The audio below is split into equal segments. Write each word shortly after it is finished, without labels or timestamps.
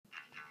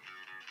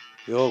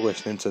You're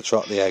listening to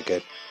Trot the Egg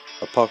In,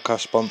 a podcast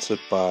sponsored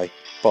by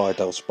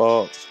Bardell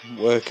Sports,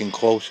 working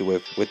closely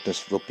with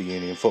Widnes Rugby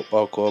Union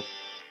Football Club,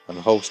 and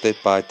hosted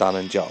by Dan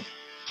and John.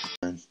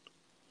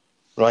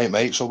 Right,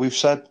 mate, so we've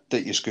said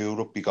that your school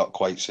rugby got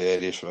quite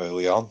serious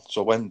early on.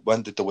 So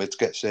when did the Wids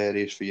get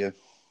serious for you?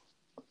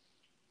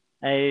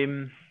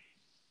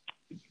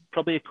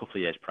 Probably a couple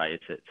of years prior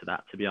to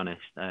that, to be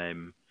honest.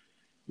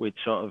 We'd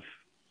sort of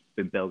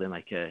been building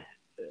like a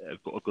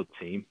good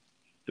team.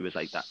 There was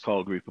like that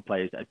core group of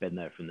players that had been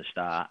there from the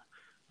start,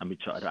 and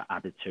we'd sort of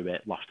added to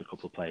it, lost a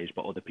couple of players,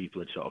 but other people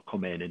had sort of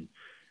come in,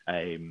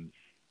 and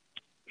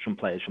some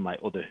players from like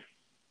other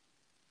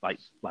like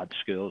lads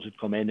schools had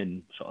come in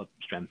and sort of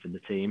strengthened the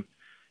team.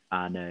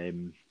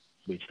 And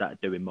we'd started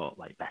doing more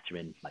like better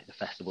in like the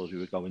festivals we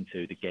were going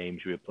to, the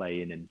games we were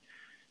playing,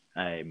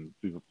 and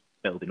we were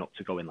building up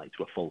to going like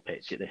to a full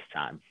pitch at this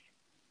time.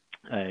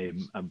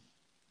 And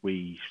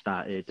we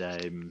started,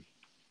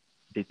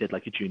 they did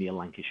like a junior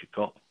Lancashire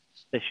Cup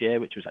this year,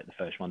 which was like the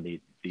first one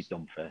they'd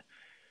done for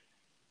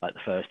like the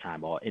first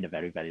time or in a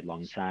very, very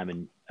long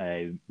time.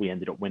 And we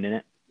ended up winning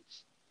it.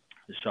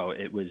 So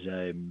it was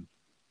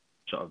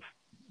sort of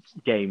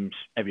games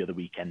every other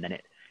weekend. Then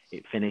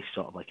it finished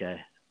sort of like a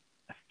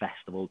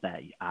festival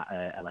day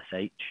at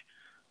LSH.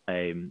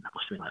 That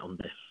must have been like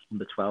under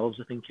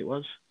 12s, I think it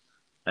was.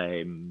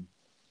 And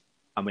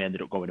we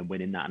ended up going and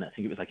winning that. And I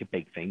think it was like a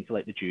big thing for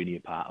like the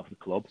junior part of the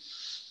club,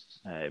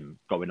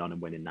 going on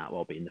and winning that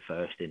while being the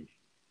first in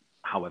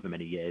however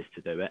many years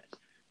to do it.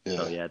 Yeah.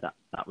 So yeah,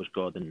 that was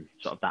good, and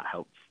sort of that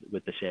helped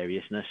with the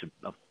seriousness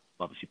of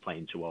obviously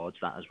playing towards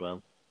that as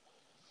well.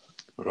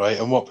 Right,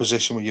 and what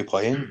position were you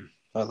playing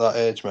at that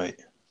age,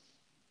 mate?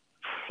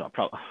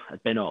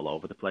 I'd been all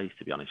over the place,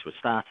 to be honest. I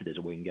started as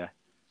a winger.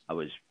 I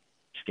was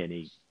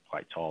skinny,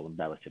 quite tall, and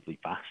relatively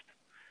fast.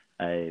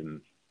 And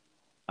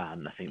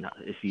I think that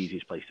it's the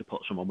easiest place to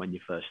put someone when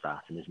you're first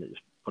starting, isn't it?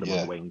 Just put them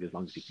on the wing, as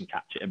long as you can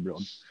catch it and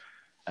run.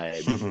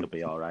 They'll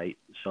be all right.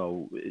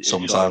 So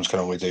sometimes can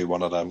only do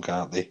one of them,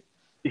 can't they?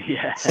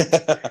 Yeah. So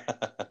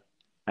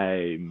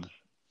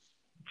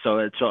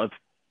I sort of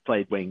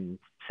played wing,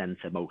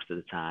 centre most of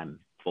the time,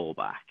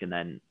 fullback, and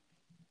then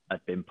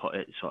I'd been put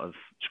at sort of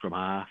scrum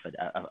half.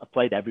 I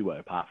played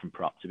everywhere apart from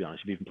prop, to be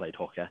honest. I've even played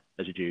hooker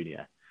as a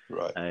junior.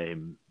 Right.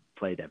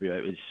 Played everywhere.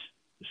 It was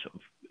sort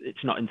of,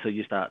 it's not until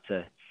you start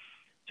to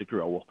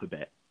grow up a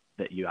bit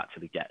that you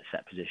actually get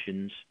set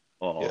positions,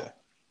 or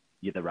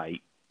you're the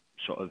right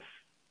sort of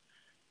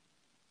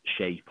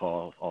shape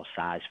or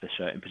size for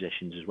certain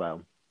positions as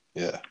well.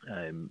 Yeah.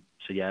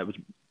 So yeah, it was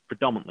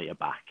predominantly a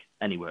back.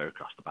 Anywhere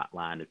across the back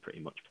line I'd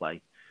pretty much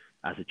play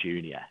as a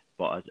junior,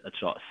 but I'd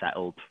sort of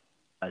settled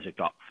as I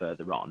got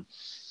further on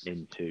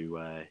into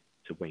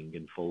to wing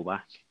and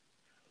fullback,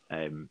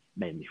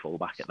 mainly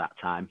fullback at that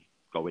time,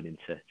 going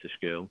into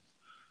school.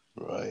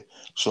 Right.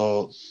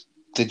 So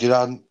did your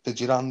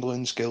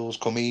handling skills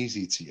come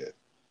easy to you,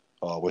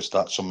 or was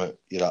that something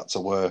you had to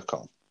work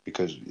on?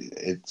 Because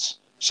it's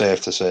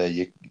safe to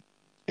say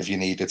if you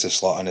needed to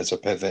slot in as a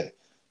pivot,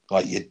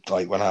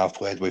 like when I've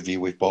played with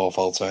you, we've both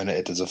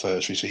alternated as a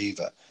first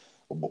receiver.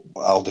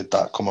 How did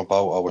that come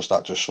about, or was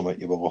that just something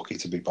you were lucky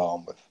to be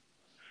born with?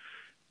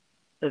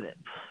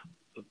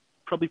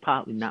 Probably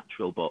partly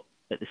natural, but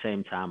at the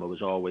same time, I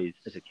was always,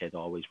 as a kid,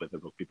 always with a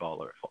rugby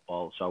ball or a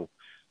football. So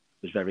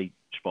I was very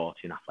sporty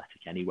and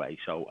athletic anyway.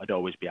 So I'd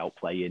always be out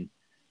playing.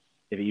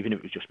 Even if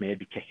it was just me, I'd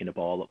be kicking a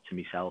ball up to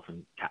myself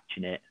and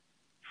catching it,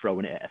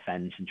 throwing it at a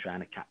fence and trying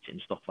to catch it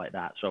and stuff like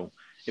that. So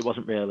it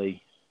wasn't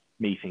really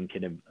me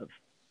thinking of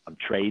I'm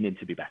training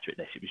to be better at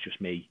this. It was just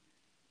me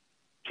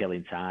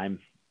killing time,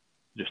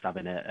 just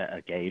having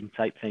a game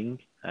type thing.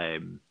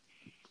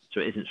 So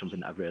it isn't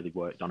something that I've really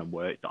worked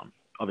on.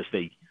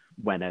 Obviously,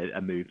 when I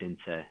moved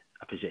into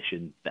a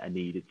position that I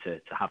needed to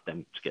have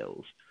them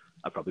skills,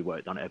 I probably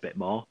worked on it a bit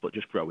more. But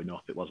just growing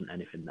up, it wasn't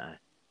anything that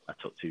I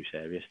took too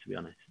serious, to be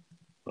honest.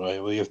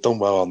 Right, well, you've done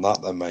well on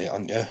that then, mate,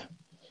 haven't you?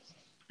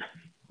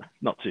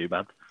 Not too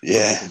bad.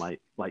 Yeah. Some people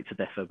might like to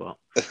differ,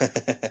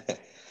 but...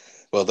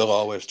 Well, they'll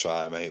always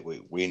try, mate.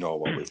 We know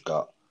what we've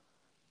got.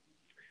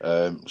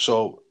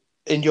 So,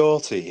 in your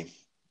team,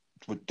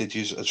 did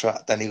you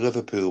attract any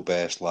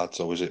Liverpool-based lads,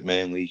 or was it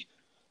mainly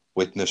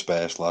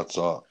Widnes-based lads?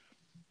 Or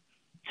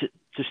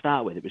to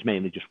start with, it was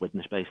mainly just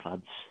Widnes-based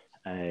lads.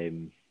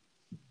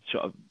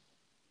 Sort of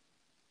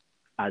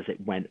as it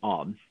went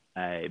on,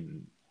 a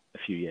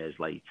few years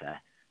later,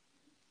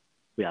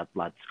 we had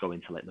lads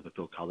going to like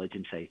Liverpool College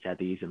and St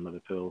Eddie's in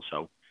Liverpool,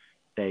 so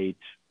they'd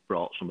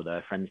brought some of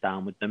their friends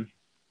down with them.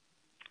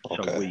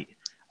 Okay.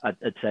 So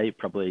I'd say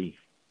probably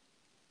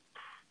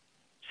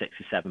 6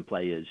 or 7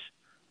 players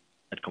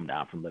had come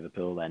down from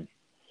Liverpool then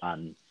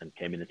and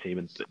came in the team.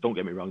 And don't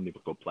get me wrong, they were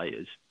good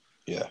players.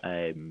 Yeah.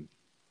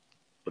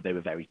 But they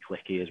were very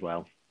cliquey as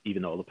well.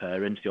 Even though the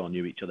parents, they all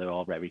knew each other,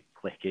 all very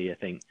cliquey. I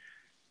think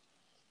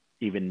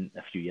even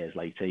a few years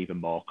later, even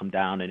more come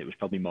down, and it was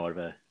probably more of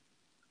a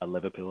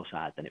Liverpool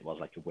side than it was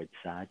like a Wids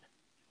side.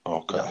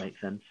 Okay. Does that make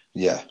sense?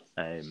 Yeah.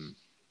 So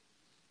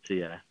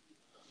yeah.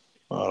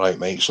 All right,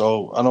 mate.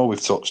 So I know we've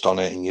touched on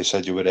it, and you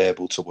said you were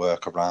able to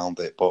work around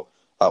it, but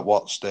at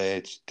what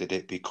stage did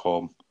it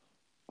become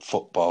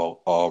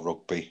football or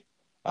rugby?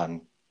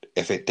 And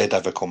if it did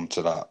ever come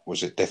to that,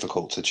 was it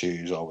difficult to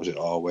choose, or was it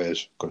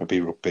always going to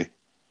be rugby?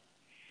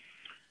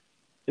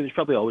 It was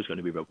probably always going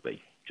to be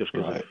rugby, just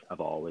because Right.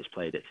 I've always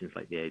played it since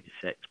like the age of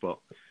 6. But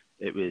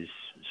it was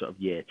sort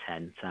of year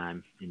 10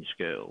 time in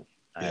school.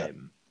 Yeah.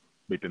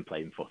 We'd been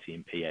playing footy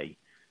in PE,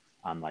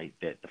 and like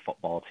the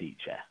football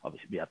teacher,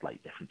 obviously we had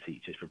like different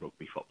teachers for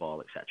rugby,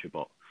 football, etc.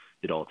 But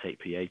they'd all take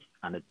PE,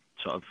 and I'd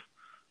sort of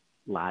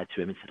lied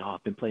to him and said, "Oh,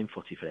 I've been playing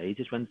footy for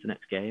ages. When's the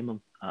next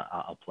game?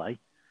 I'll play."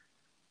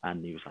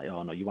 And he was like,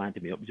 "Oh no, you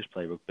winded me up. You just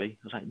play rugby."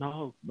 I was like,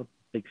 "No, I'm a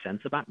big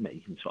centre back,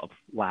 me," and sort of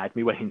lied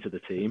me way into the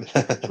team.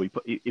 So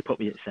he put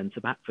me at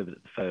centre back for the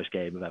first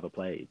game I've ever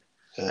played.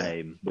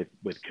 Yeah.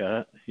 With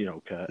Kurt,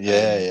 Kurt.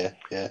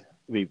 Yeah.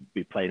 We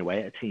playing away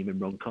at a team in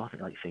Runcorn,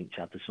 like St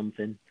Chad or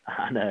something,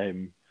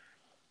 and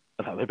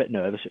I was a bit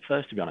nervous at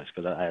first, to be honest,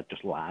 because I had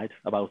just lied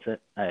about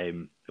it.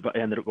 But I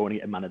ended up going and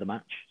getting man of the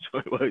match, so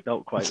it worked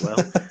out quite well.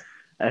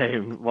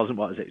 Wasn't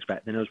what I was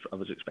expecting. I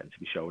was expecting to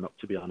be showing up,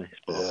 to be honest.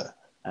 But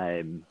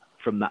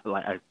from that,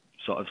 like, I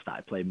sort of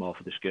started playing more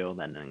for the school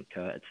then, and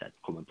Kurt had said,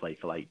 "Come and play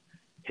for like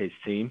his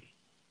team."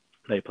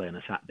 They play on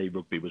a Saturday.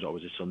 Rugby was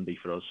always a Sunday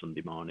for us,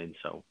 Sunday morning.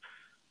 So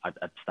I'd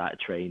started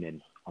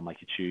training on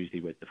like a Tuesday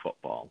with the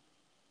football,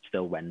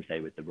 still Wednesday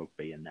with the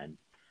rugby, and then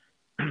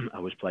I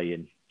was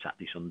playing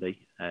Saturday, Sunday.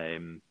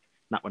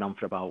 That went on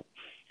for about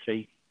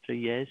 3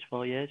 years,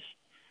 4 years,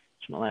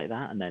 something like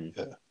that. And then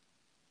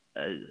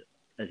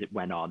as it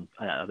went on,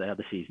 I had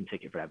a season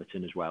ticket for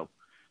Everton as well.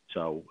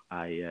 So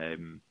I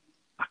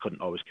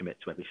couldn't always commit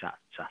to every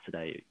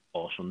Saturday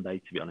or Sunday,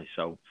 to be honest.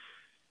 So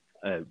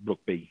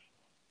rugby,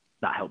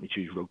 that helped me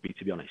choose rugby,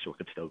 to be honest, so I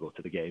could still go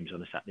to the games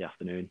on a Saturday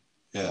afternoon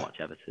and watch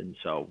Everton.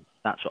 So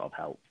that sort of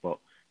helped. But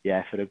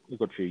yeah, for a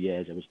good few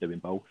years, I was doing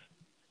both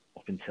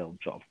up until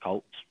sort of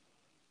Colts.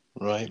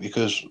 Right,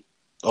 because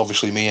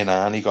obviously me and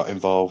Arnie got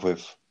involved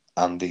with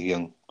Andy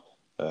Young,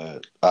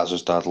 as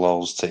his dad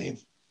Lowell's team.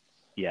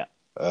 Yeah.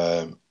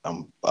 And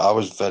I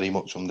was very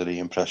much under the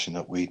impression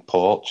that we'd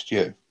poached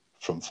you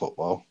from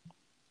football.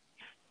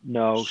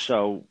 No,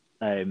 so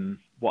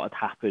what had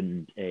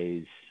happened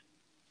is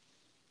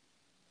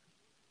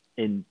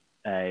in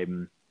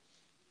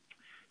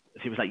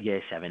it was like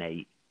year 7,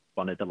 8,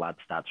 one of the lads'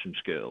 dads from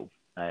school,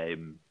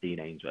 Dean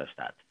Ainsworth's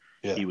dad,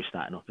 he was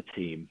starting up a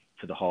team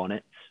for the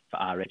Hornets for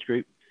our age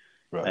group.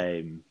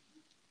 Right.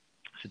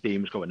 So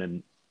Dean was going,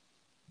 and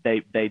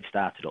they'd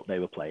started up, they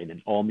were playing,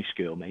 and all my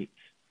schoolmates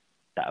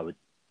that I would,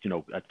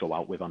 I'd go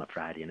out with on a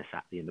Friday and a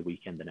Saturday and the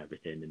weekend and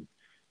everything, and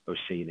I was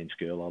seeing in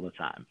school all the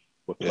time,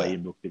 were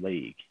playing rugby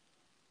league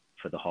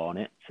for the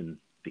Hornets, and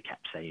they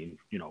kept saying,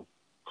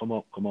 come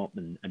up,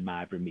 and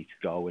mithering me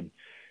to go. And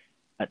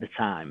at the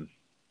time,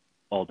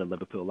 all the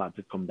Liverpool lads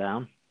had come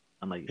down,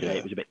 and like you say,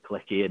 it was a bit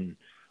cliquey, and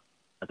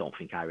I don't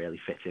think I really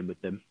fit in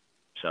with them.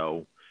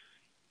 So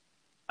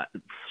I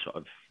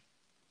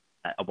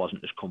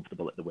wasn't as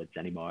comfortable at the Wids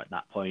anymore at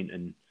that point,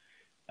 and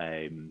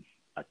I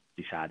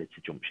decided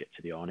to jump ship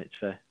to the Hornets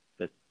for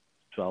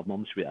 12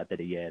 months. I did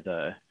a year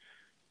there,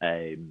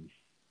 and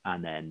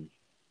then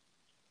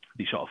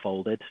they sort of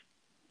folded.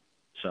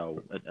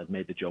 So I'd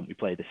made the jump. We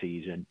played the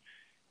season.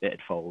 It had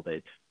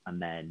folded,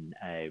 and then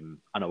I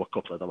know a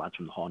couple of the lads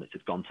from the Hornets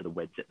had gone to the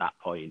Wids at that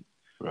point.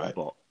 Right.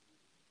 But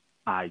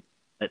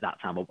at that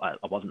time,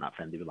 I wasn't that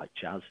friendly with like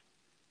Chaz,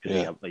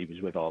 because he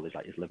was with all his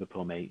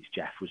Liverpool mates.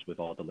 Jeff was with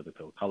all the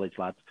Liverpool college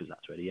lads, because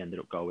that's where he ended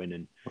up going.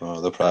 And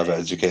the private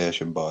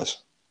education boys.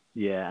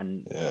 Yeah,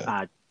 and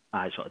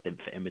I sort of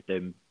didn't fit in with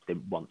them.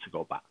 Didn't want to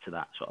go back to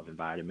that sort of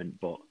environment.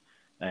 But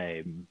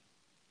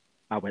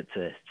I went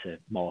to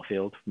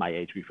Moorfield, my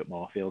age group at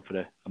Moorfield, for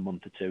a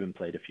month or two, and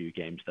played a few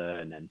games there.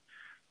 And then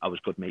I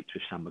was good mates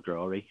with Sam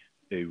McGrory,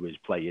 who was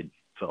playing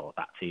for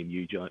that team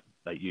you joined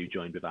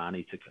with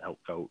Arnie to help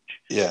coach.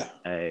 Yeah.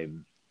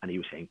 And he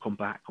was saying, come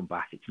back,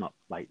 it's not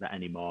like that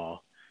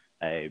anymore.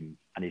 And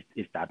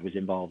his dad was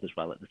involved as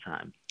well at the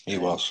time. He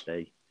was.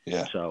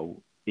 Yeah.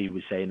 So he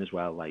was saying as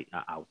well, like,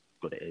 how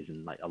good it is,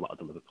 and like a lot of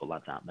the Liverpool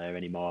lads aren't there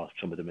anymore.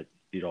 Some of them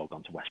they'd all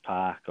gone to West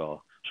Park,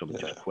 or some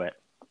had just quit.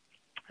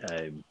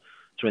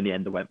 So in the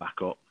end, they went back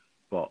up,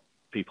 but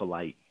people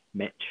like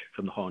Mitch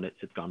from the Hornets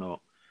had gone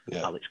up,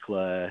 Alex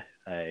Clare,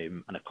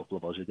 and a couple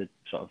of us had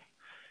sort of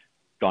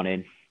gone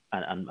in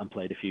and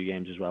played a few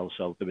games as well.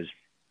 So there was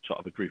sort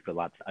of a group of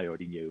lads that I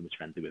already knew and was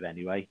friendly with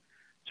anyway.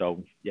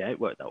 So yeah, it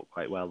worked out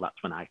quite well.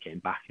 That's when I came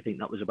back. I think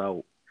that was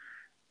about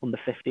under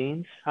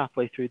 15s,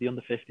 halfway through the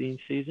under 15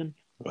 season.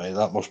 Right,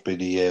 that must be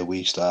the year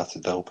we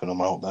started helping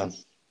them out then.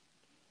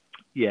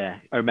 Yeah,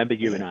 I remember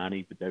you and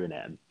Arnie were doing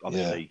it, and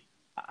obviously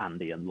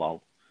Andy and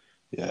Lol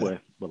were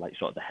like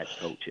sort of the head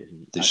coaches.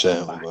 And they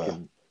certainly were.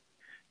 And,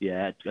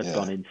 I'd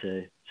gone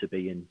into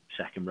being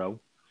second row.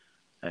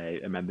 I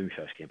remember when we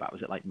first came back,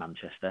 was it like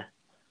Manchester?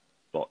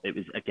 But it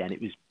was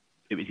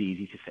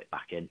easy to fit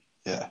back in.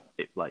 Yeah.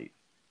 It like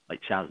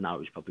Chaz now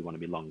is probably one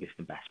of my longest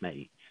and best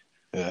mates.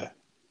 Yeah.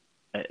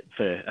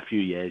 for a few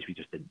years we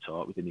just didn't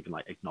talk. We didn't even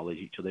like acknowledge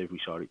each other if we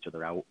saw each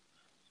other out.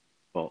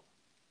 But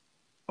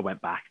I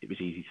went back. It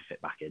was easy to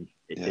fit back in.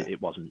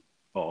 It wasn't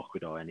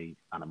awkward or any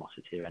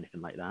animosity or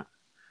anything like that.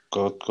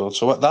 Good.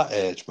 So at that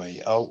age,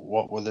 mate,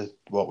 what were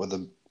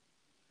the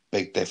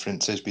big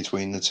differences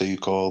between the two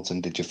codes,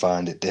 and did you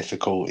find it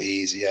difficult,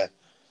 easier?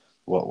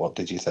 What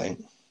did you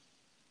think?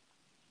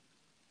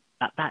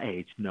 At that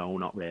age, no,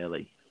 not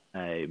really,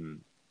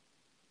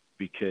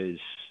 because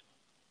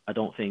I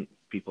don't think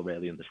people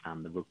really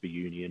understand the rugby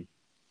union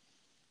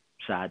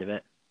side of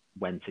it,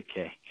 when to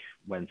kick,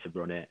 when to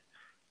run it.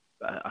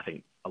 I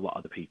think a lot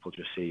of the people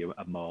just see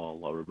a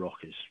maul or a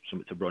ruck as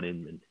something to run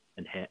in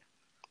and hit,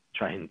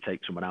 try and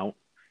take someone out.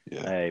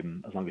 Yeah.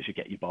 As long as you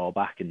get your ball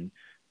back, and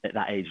at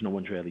that age, no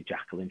one's really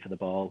jackling for the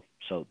ball,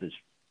 so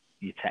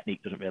your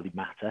technique doesn't really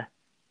matter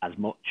as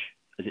much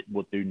as it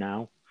would do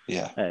now.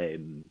 Yeah.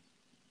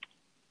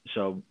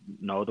 So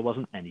no, there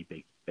wasn't any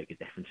bigger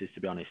differences,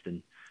 to be honest,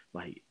 and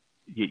like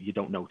you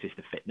don't notice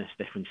the fitness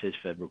differences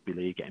for rugby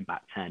league getting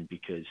back 10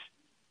 because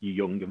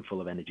you're young and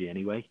full of energy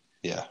anyway.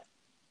 Yeah.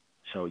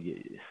 So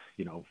you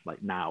know,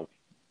 like now,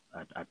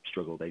 I'd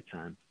struggle big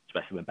time,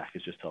 especially when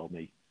Becca's just told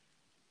me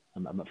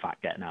I'm a fat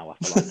get now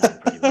after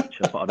lockdown, pretty much.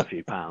 I put on a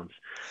few pounds.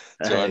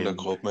 Join the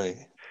club, mate.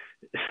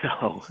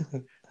 So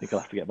I think I'll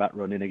have to get back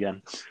running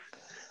again.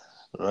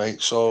 Right.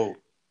 So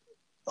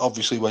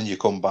obviously, when you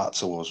come back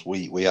to us,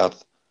 we had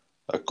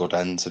a good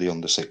end to the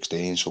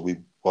under-16. So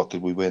what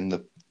did we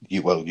win?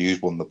 You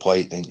won the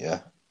plate, didn't you?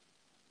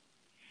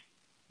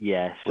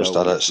 Yeah. So was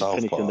that at we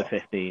finished under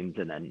Southport? 15s,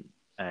 and then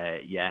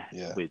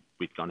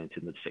we'd gone into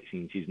the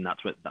 16 season. That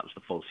was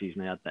the full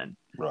season I had then.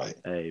 Right.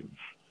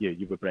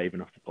 You were brave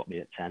enough to put me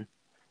at 10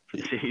 for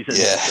the season.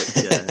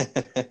 Yeah.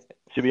 But,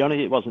 to be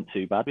honest, it wasn't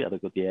too bad. We had a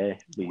good year.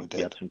 We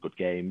had some good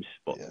games,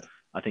 but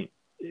I think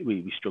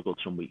we struggled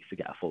some weeks to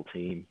get a full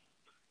team.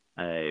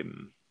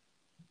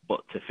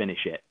 But to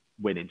finish it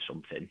winning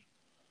something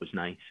was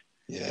nice.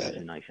 Yeah. It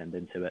was a nice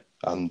ending to it.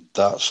 And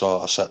that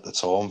sort of set the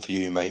tone for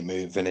you, mate,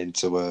 moving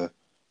into a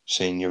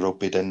senior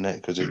rugby, didn't it?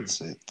 Because it's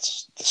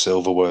the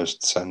silverware's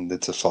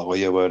tended to follow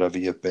you wherever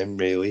you've been,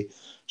 really.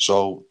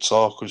 So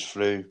talk us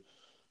through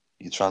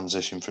your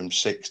transition from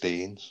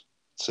 16s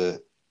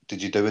to.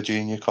 Did you do a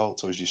junior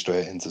Colts, or was you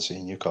straight into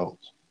senior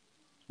Colts?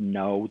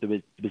 No, there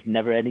was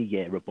never any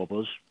year above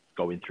us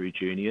going through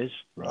juniors.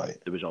 Right.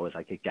 There was always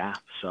like a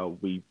gap. So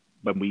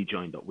when we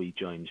joined up, we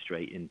joined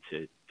straight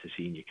into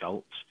senior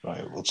Colts.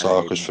 Right. Well,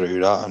 talk us through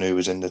that, and who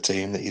was in the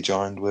team that you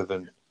joined with,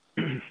 and.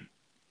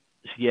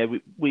 So yeah,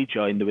 we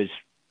joined. There was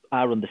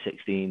our under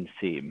 16s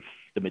team.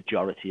 The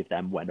majority of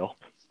them went up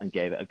and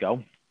gave it a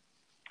go.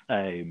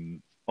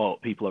 Or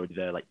people already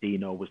there, like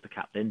Dino was the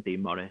captain,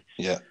 Dean Morris.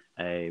 Yeah.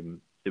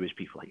 There was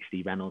people like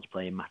Steve Reynolds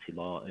playing, Matty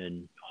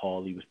Lawton,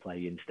 Hawley was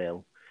playing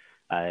still.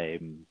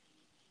 Johnny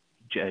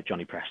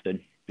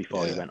Preston,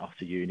 before he went off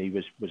to uni,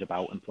 was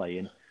about and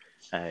playing.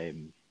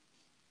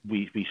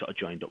 We sort of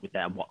joined up with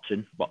them.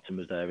 Watson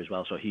was there as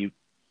well. So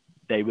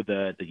they were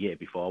there the year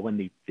before when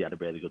they had a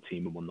really good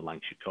team and won the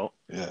Lancashire Cup.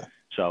 Yeah.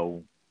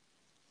 So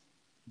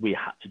we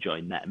had to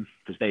join them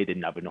because they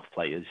didn't have enough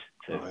players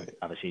to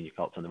have a senior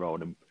Colts on their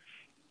own, and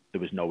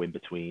there was no in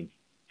between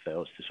for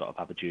us to sort of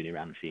have a junior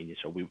and a senior.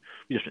 So we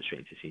just went straight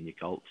into senior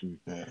Colts,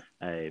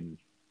 and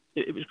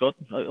it was good.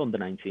 Under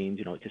 19s,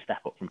 you know, it's a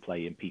step up from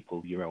playing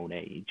people your own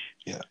age.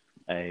 Yeah.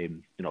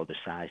 You know, there's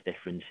size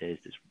differences,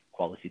 there's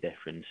quality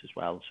difference as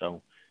well.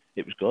 So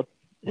it was good.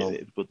 Well,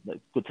 it was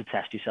good to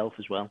test yourself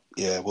as well.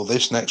 Yeah, well,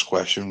 this next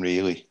question,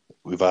 really,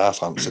 we've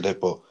half answered it,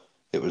 but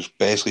it was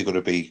basically going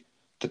to be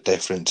the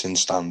difference in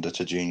standard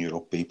to junior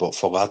rugby. But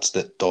for lads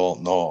that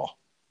don't know,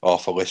 or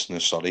for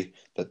listeners, sorry,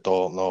 that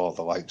don't know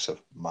the likes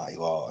of Matty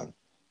Lawton,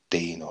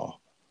 Dean, or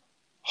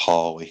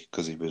Hawley,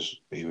 because he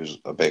was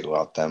a big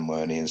lad then,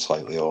 weren't he, and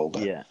slightly older.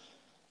 Yeah.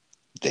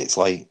 It's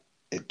like,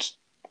 it's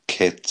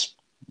kids,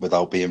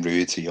 without being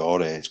rude to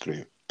your age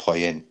group,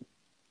 playing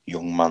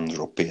young man's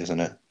rugby, isn't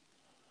it?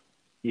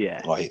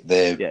 Yeah. Like,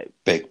 they're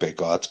big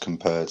lads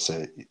compared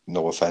to,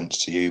 no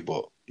offence to you,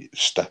 but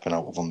stepping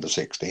out of under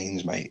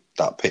 16s, mate.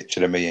 That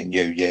picture of me and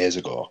you years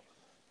ago.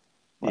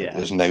 Like,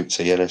 there's no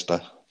to you, is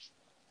there?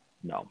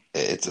 No.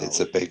 It's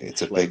a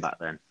big back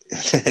then.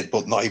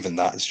 but not even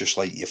that. It's just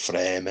like your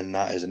frame and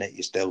that, isn't it?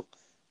 You're still,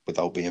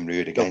 without being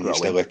rude again, you're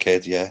still a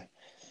kid, yeah.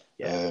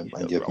 And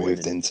you've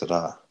moved into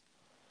that.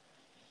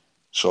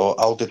 So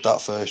how did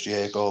that first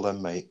year go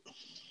then, mate?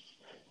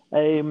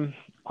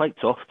 Quite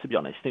tough, to be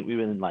honest. I think we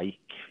were in like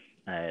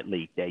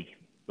League Day,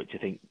 which I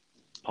think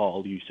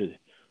Paul used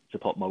to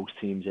put most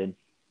teams in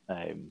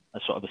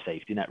as sort of a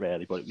safety net,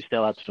 really. But we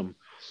still had some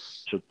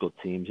good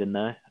teams in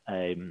there.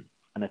 And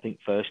I think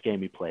first game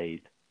we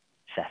played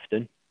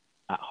Sefton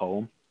at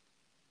home,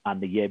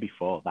 and the year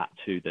before that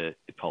too, the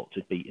Colts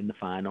had beaten the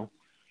final,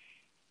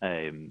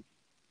 and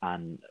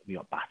we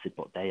got battered.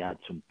 But they had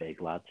some big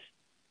lads,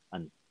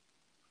 and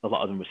a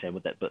lot of them were saying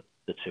with that, but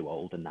they're too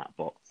old and that.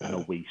 But I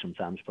know we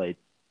sometimes played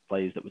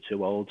players that were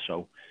too old,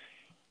 so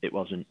it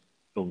wasn't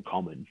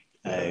uncommon.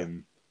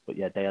 But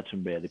yeah, they had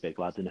some really big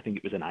lads, and I think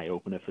it was an eye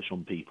opener for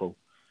some people.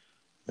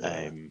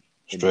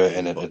 Straight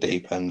in at the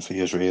deep end for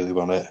you, really,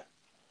 wasn't it?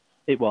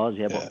 It was,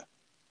 yeah. But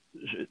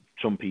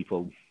some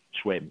people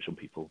swim, some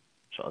people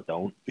sort of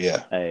don't.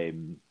 Yeah.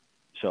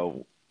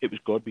 So it was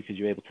good because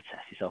you're able to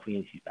test yourself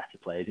against these better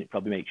players. It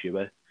probably makes you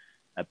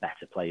a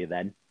better player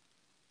then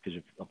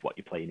because of what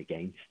you're playing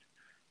against.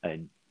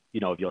 And, you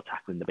know, if you're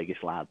tackling the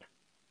biggest lad,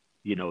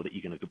 you know that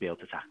you're going to be able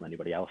to tackle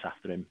anybody else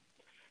after him.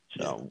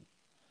 So,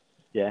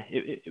 yeah,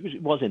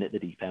 it was in at the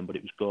deep end, but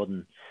it was good.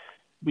 And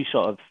we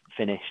sort of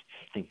finished,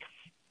 I think,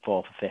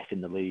 4th or 5th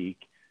in the league.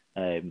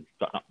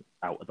 Got knocked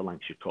out of the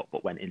Lancashire Cup,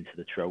 but went into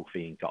the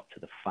trophy and got to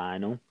the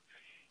final.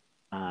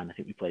 And I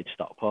think we played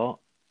Stockport.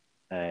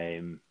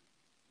 And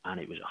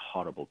it was a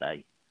horrible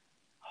day.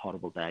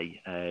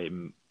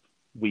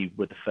 We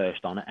were the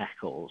first on at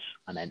Eccles,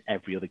 and then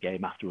every other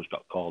game after us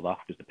got called off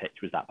because the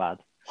pitch was that bad.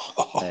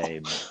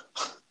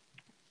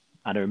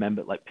 And I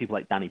remember like people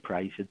like Danny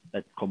Price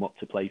had come up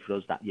to play for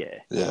us that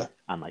year. Yeah.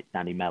 And like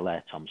Danny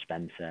Mellor, Tom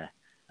Spencer,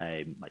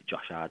 like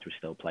Josh Hard was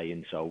still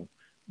playing. So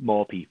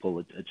more people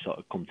had sort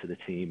of come to the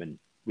team, and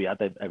we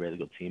had a really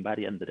good team by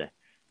the end of the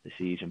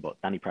season.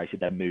 But Danny Price had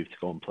then moved to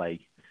go and play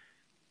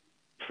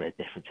for a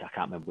different, I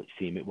can't remember which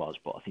team it was,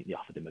 but I think they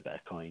offered him a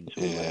better coin.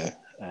 Yeah.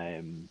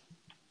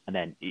 And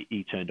then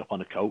he turned up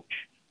on a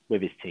coach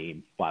with his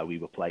team while we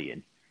were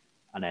playing.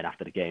 And then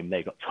after the game,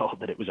 they got told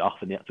that it was off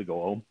and they had to go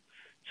home.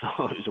 So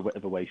it was a bit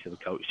of a waste of a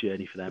coach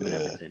journey for them and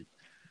everything.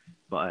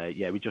 But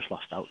we just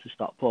lost out to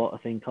Stockport, I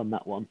think, on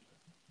that one.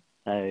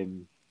 But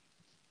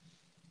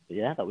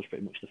yeah, that was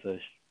pretty much the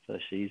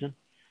first season.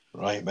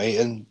 Right, mate.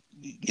 And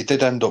you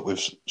did end up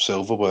with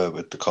silverware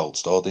with the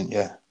Colts, though, didn't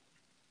you?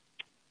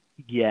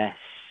 Yes.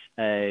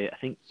 I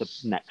think the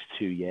next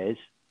 2 years.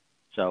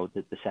 So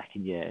the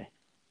second year,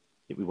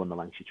 I think we won the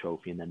Lancashire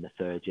Trophy, and then the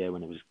third year,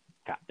 when I was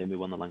captain, we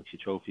won the Lancashire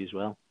Trophy as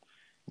well.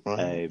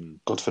 Right.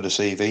 Good for the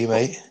CV,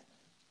 mate.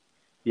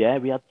 Yeah,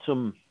 we had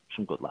some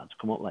good lads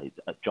come up. Like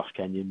Josh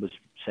Kenyon was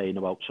saying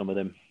about some of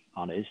them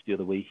on his the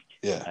other week.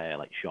 Yeah.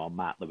 Like Sean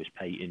Matt, Lewis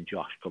Payton,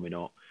 Josh coming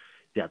up.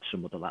 They had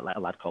some other like a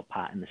lad called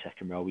Pat in the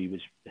second row. He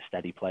was a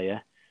steady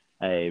player.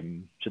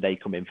 So they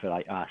come in for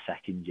like our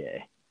second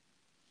year,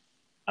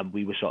 and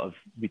we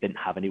didn't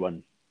have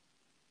anyone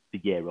the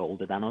year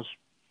older than us.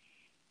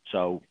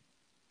 So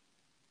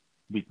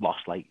we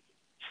lost like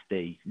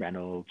Steve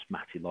Reynolds,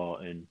 Matty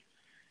Lawton,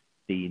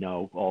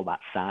 Dino, all that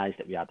size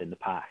that we had in the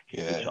pack.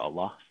 Yeah. We sort of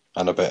lost.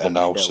 And a bit of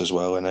nous as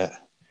well, innit?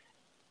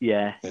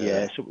 Yeah.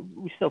 So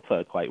we still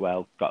played quite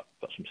well. Got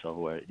some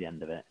silverware at the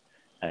end of it.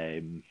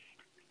 And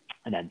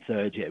then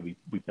third year,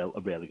 we built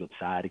a really good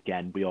side.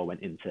 Again, we all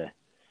went into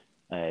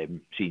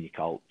senior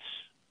Colts,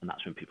 and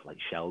that's when people like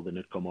Sheldon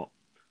had come up.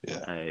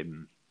 Yeah.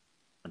 And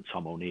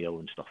Tom O'Neill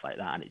and stuff like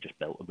that, and it just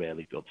built a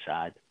really good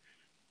side.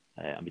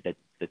 And we did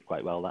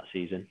quite well that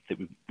season. I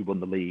think we won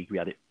the league. We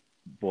had it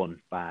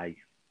won by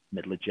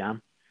middle of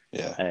Jan.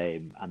 Yeah.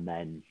 And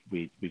then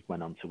we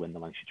went on to win the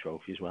Lancashire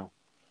Trophy as well.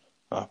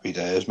 Happy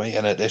days, mate.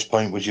 And at this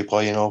point, was you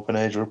playing open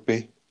age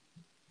rugby?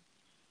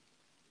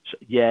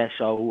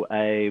 So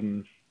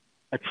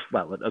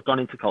I'd gone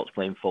into Colts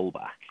playing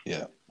fullback.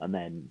 Yeah. And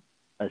then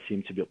I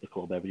seemed to be up the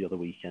club every other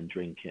weekend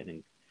drinking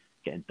and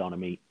getting doner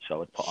meat.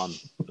 So I'd put on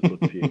a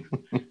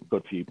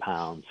good few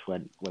pounds,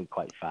 went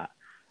quite fat.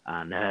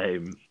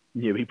 And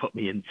he put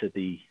me into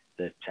the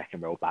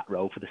second row, back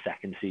row for the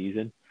second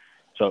season.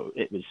 So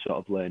it was sort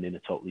of learning a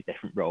totally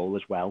different role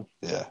as well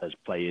as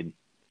playing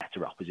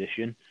better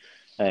opposition.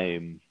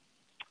 And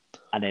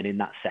then in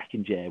that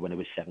second year, when I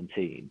was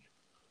 17,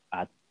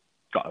 I'd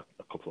got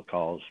a couple of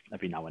calls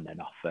every now and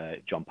then off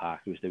John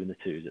Parker, who was doing the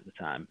twos at the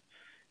time,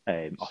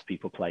 off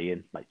people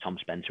playing. Like Tom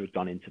Spencer had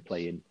gone into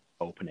playing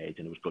open age,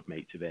 and I was good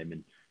mates with him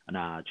and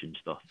Arj and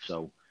stuff.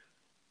 So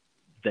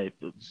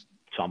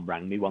Tom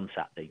rang me one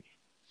Saturday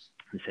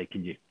and said,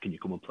 "Can you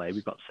come and play?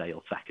 We've got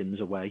Sale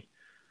seconds away."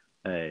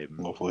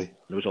 Lovely.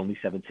 I was only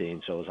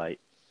 17, so I was like,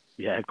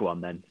 "Yeah, go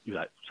on then." He was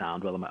like,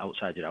 "Sound, well, I'm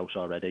outside your house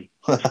already."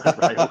 I was like,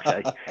 right,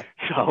 okay.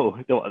 So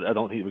I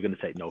don't think we're going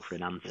to take no for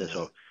an answer.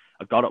 So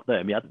I got up there,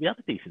 and we had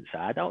a decent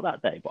side out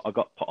that day, but I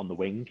got put on the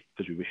wing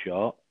because we were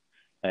short.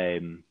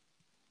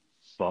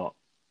 But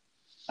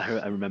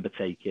I remember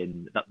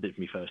taking, that was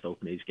my first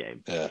open age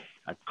game. Yeah.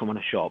 I'd come on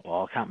a short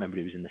ball. I can't remember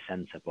who was in the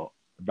centre, but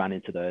I ran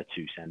into their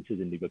two centres,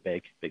 and they were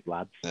big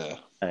lads. Yeah.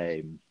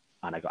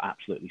 And I got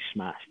absolutely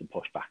smashed and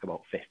pushed back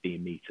about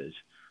 15 metres.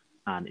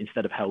 And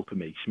instead of helping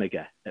me,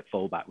 Smigger at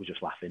fullback was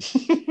just laughing.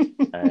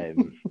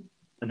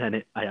 And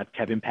then I had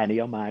Kevin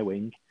Penny on my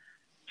wing.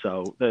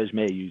 So there's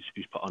me,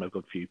 who's put on a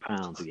good few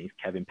pounds, against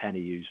Kevin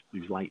Penny,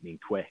 who's lightning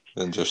quick.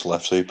 And just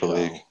left Super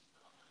League.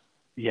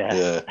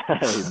 Yeah.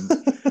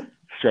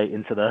 Straight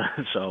into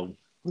So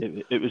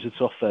it was a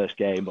tough first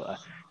game, but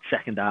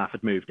second half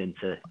I'd moved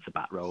into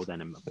back row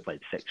then and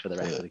played six for the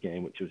rest of the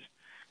game, which was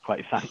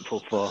quite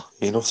thankful for.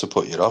 Enough to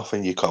put you off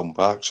and you come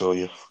back,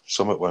 so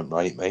something went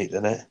right, mate,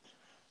 didn't it?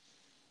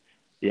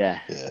 Yeah.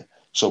 Yeah.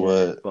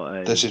 So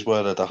this is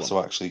where I'd have to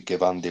actually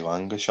give Andy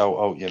Lang a shout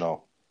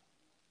out,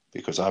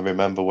 because I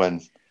remember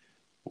when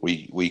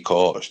we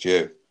coached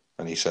you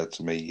and he said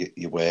to me,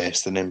 "You're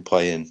wasting him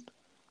playing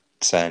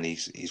saying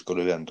he's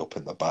going to end up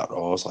in the back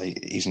row. I was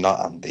like, he's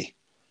not, Andy.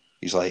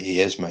 He's like, he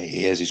is, mate.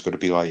 He is. He's going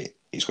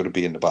to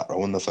be in the back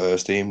row in the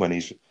first team when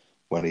he's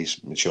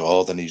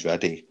matured and he's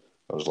ready.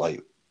 I was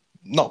like,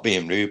 not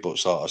being rude, but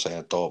sort of saying,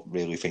 I don't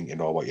really think you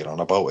know what you're on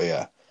about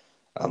here.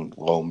 And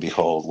lo and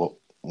behold, look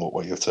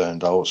what you've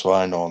turned out. So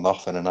I know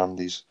nothing, and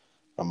Andy's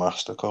a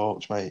master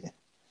coach, mate.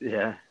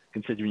 Yeah,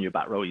 considering you're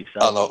back row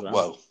yourself. I know,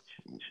 well,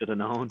 should have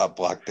known. I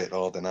blagged it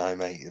all, didn't I,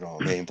 mate? You know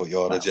what I mean? But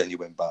you're a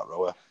genuine back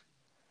rower.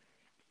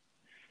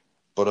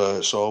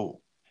 But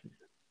so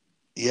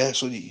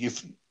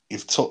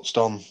you've touched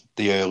on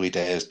the early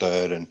days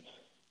there, and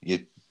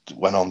you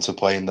went on to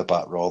play in the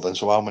back row. Then,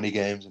 so how many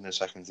games in the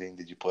second team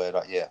did you play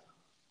that year?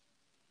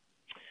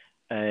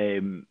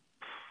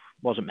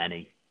 Wasn't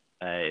many.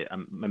 I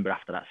remember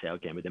after that Sale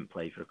game, we didn't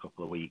play for a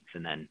couple of weeks,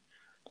 and then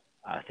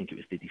I think it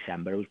was the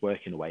December. I was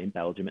working away in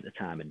Belgium at the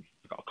time, and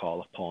I got a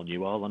call off Paul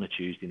Newall on a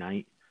Tuesday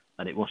night,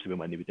 and it must have been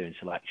when they were doing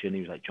selection.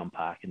 He was like, "John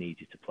Parker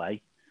needs you to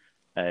play,"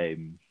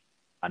 and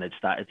I'd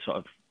started sort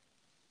of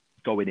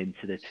going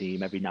into the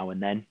team every now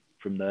and then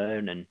from there,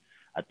 and then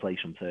I'd play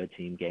some third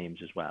team games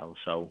as well.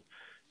 So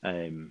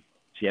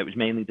it was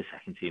mainly the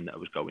second team that I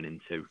was going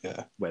into,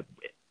 where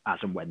as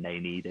and when they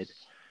needed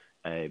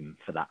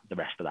for the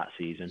rest of that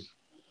season.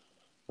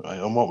 Right,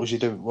 and what was you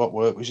doing? What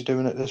work was you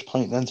doing at this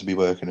point then to be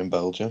working in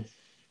Belgium?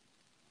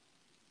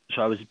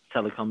 So I was a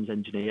telecoms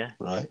engineer,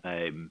 right?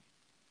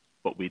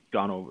 But we'd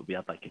gone over. We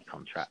had like a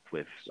contract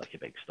with like a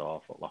big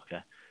store, Foot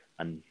Locker,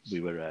 and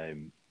we were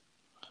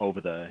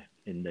over there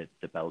in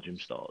the Belgium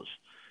stores,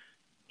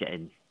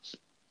 getting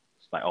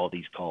like all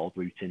these call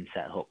routing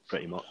set up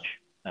pretty much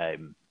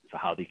for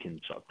how they can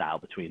sort of dial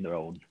between their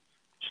own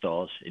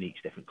stores in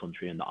each different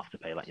country and not have to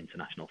pay like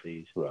international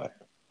fees. Right.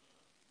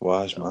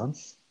 Wise man.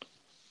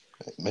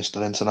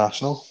 Mr.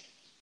 International.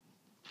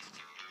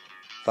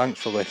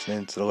 Thanks for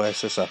listening to the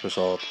latest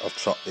episode of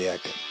Trot the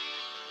Eggin.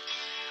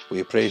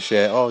 We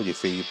appreciate all your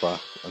feedback,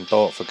 and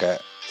don't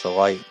forget to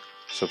like,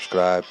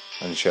 subscribe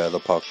and share the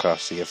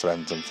podcast to your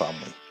friends and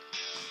family.